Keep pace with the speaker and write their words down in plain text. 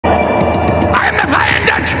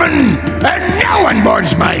and no one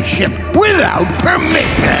boards my ship without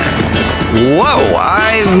permission. Whoa,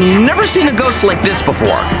 I've never seen a ghost like this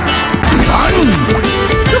before. Fun?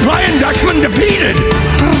 The Flying Dutchman defeated.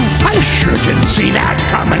 I sure didn't see that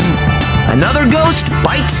coming. Another ghost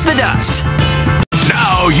bites the dust.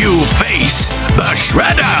 Now you face the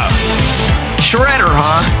Shredder. Shredder,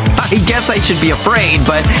 huh? I guess I should be afraid,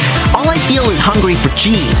 but all I feel is hungry for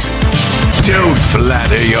cheese. Don't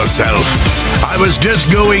flatter yourself. I was just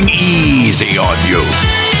going easy on you.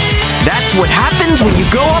 That's what happens when you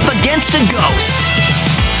go up against a ghost.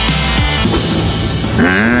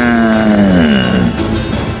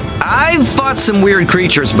 I've fought some weird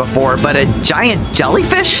creatures before, but a giant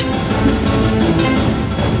jellyfish?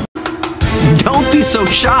 Don't be so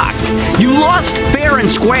shocked. You lost fair and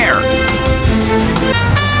square.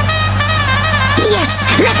 Yes,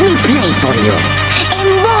 let me play for you. A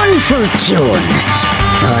mournful tune.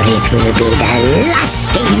 For it will be the last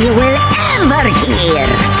thing you will ever hear.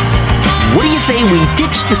 What do you say we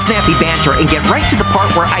ditch the snappy banter and get right to the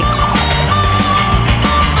part where I...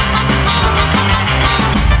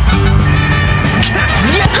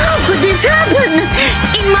 How could this happen?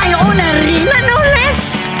 In my own arena, no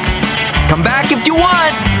less? Come back if you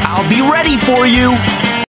want. I'll be ready for you.